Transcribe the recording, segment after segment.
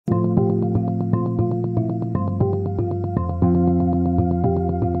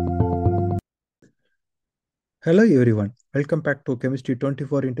Hello everyone, welcome back to Chemistry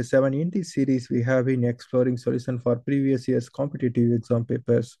 24/7. In this series, we have been exploring solution for previous year's competitive exam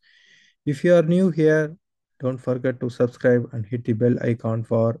papers. If you are new here, don't forget to subscribe and hit the bell icon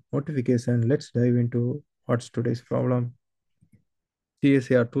for notification. Let's dive into what's today's problem.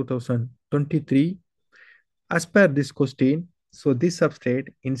 CSIR 2023. As per this question, so this substrate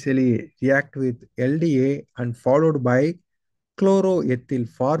initially react with LDA and followed by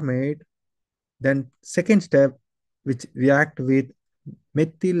chloroethyl formate. Then second step, which react with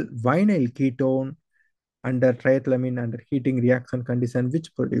methyl vinyl ketone under triethylamine under heating reaction condition, which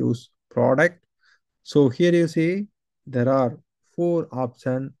produce product. So here you see there are four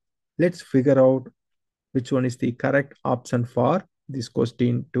options. Let's figure out which one is the correct option for this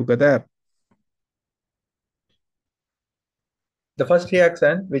question together. The first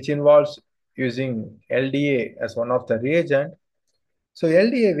reaction, which involves using LDA as one of the reagent. So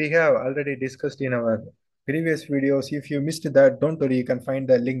LDA we have already discussed in our previous videos. If you missed that, don't worry, you can find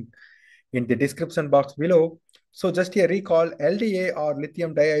the link in the description box below. So just a recall, LDA or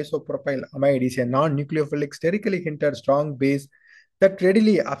lithium di-isopropyl amide is a non-nucleophilic sterically hindered strong base that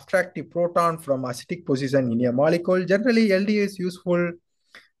readily abstract the proton from acidic position in a molecule. Generally, LDA is useful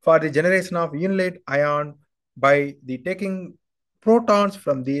for the generation of unit ion by the taking protons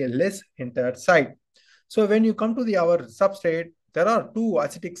from the less hindered site. So when you come to our substrate, there are two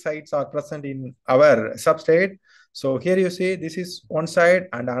acidic sites are present in our substrate. So here you see this is one side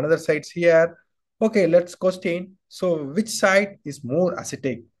and another side here. Okay, let's question. So which side is more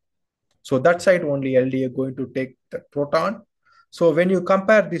acidic? So that side only LDA going to take the proton. So when you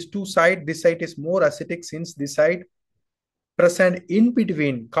compare these two sides, this side is more acidic since this side present in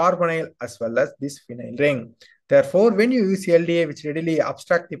between carbonyl as well as this phenyl ring. Therefore, when you use LDA, which readily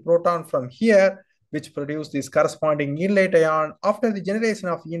abstract the proton from here, which produce this corresponding inlet ion, after the generation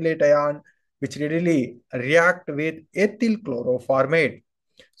of inlet ion, which readily react with ethyl chloroformate.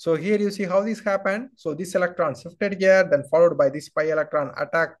 So here you see how this happened. So this electron shifted here, then followed by this pi electron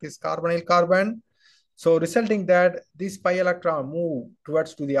attack this carbonyl carbon. So resulting that this pi electron move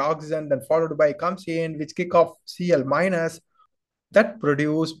towards to the oxygen, then followed by comes in, which kick off Cl minus that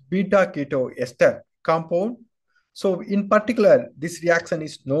produce beta keto ester compound. So in particular, this reaction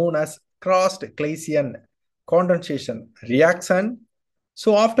is known as Crossed-Claisen condensation reaction.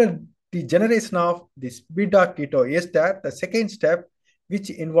 So after the generation of this beta keto ester, the second step,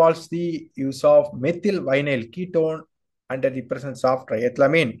 which involves the use of methyl vinyl ketone under the presence of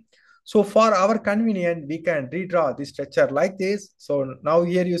triethylamine. So for our convenience, we can redraw this structure like this. So now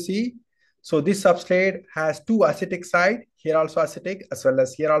here you see, so this substrate has two acidic side, here also acidic as well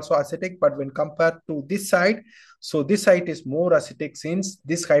as here also acidic, but when compared to this side, so this side is more acidic since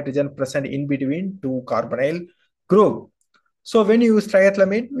this hydrogen present in between two carbonyl group. So when you use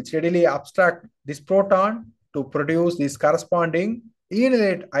triethylamine, which readily abstract this proton to produce this corresponding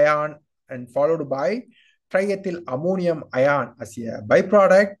inlet ion and followed by triethyl ammonium ion as a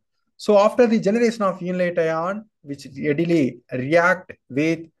byproduct. So after the generation of inlet ion, which readily react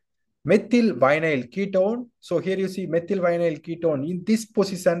with methyl vinyl ketone. So here you see methyl vinyl ketone in this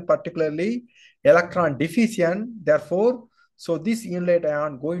position, particularly electron deficient. Therefore, so this inlet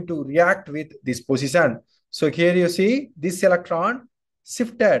ion going to react with this position. So here you see this electron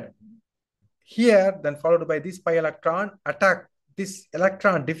shifted here, then followed by this pi electron attack this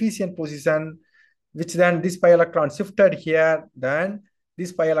electron deficient position, which then this pi electron shifted here, then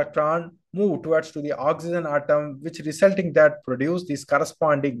this pi electron move towards to the oxygen atom, which resulting that produce this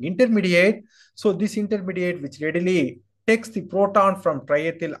corresponding intermediate. So this intermediate, which readily takes the proton from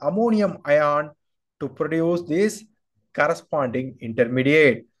triethyl ammonium ion to produce this corresponding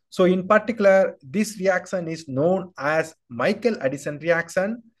intermediate. So in particular, this reaction is known as Michael addition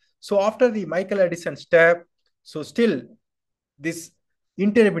reaction. So after the Michael addition step, so still this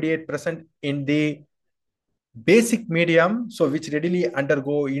intermediate present in the basic medium, so which readily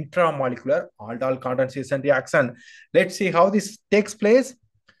undergo intramolecular Aldolcondensation reaction. Let's see how this takes place.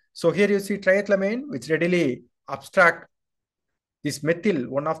 So here you see triethylamine, which readily abstract this methyl,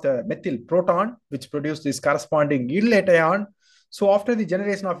 one of the methyl proton, which produce this corresponding inlet ion. So after the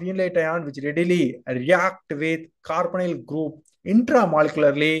generation of inlet ion, which readily react with carbonyl group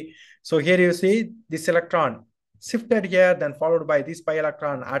intramolecularly. So here you see this electron shifted here, then followed by this pi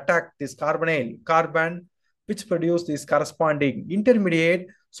electron attack this carbonyl carbon, which produce this corresponding intermediate.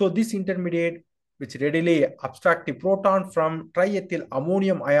 So this intermediate, which readily abstract the proton from triethyl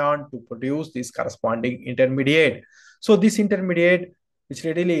ammonium ion to produce this corresponding intermediate. So this intermediate, which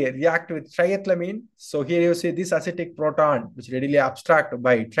readily react with triethylamine. So here you see this acidic proton, which readily abstract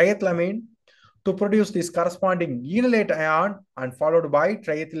by triethylamine to produce this corresponding inlet ion and followed by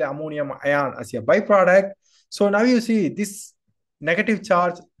triethyl ammonium ion as a byproduct. So now you see this negative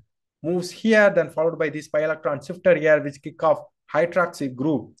charge moves here, then followed by this pi electron shifter here, which kick off hydroxy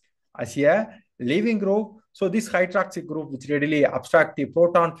group as a leaving group. So this hydroxy group, which readily abstract the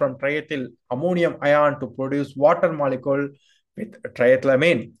proton from triethyl ammonium ion to produce water molecule with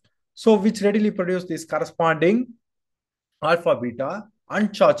triethylamine. So which readily produce this corresponding alpha beta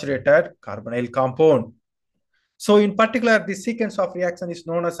unsaturated carbonyl compound. So in particular, this sequence of reaction is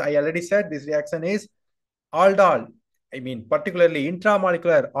known as, I already said, this reaction is Aldol, particularly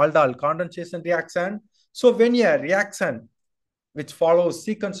intramolecular aldol condensation reaction. So when a reaction which follows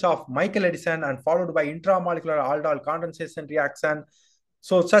sequence of Michael Edison and followed by intramolecular aldol condensation reaction,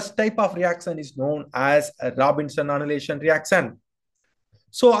 so such type of reaction is known as a Robinson annulation reaction.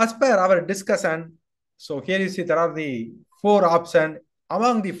 So as per our discussion, so here you see there are the 4 options.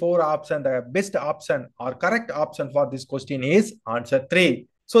 Among the 4 options, the best option or correct option for this question is answer 3.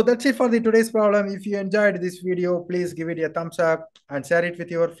 So that's it for the today's problem. If you enjoyed this video, please give it a thumbs up and share it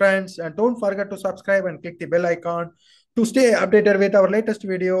with your friends. And don't forget to subscribe and click the bell icon to stay updated with our latest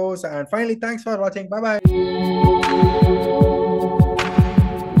videos. And finally, thanks for watching. Bye-bye.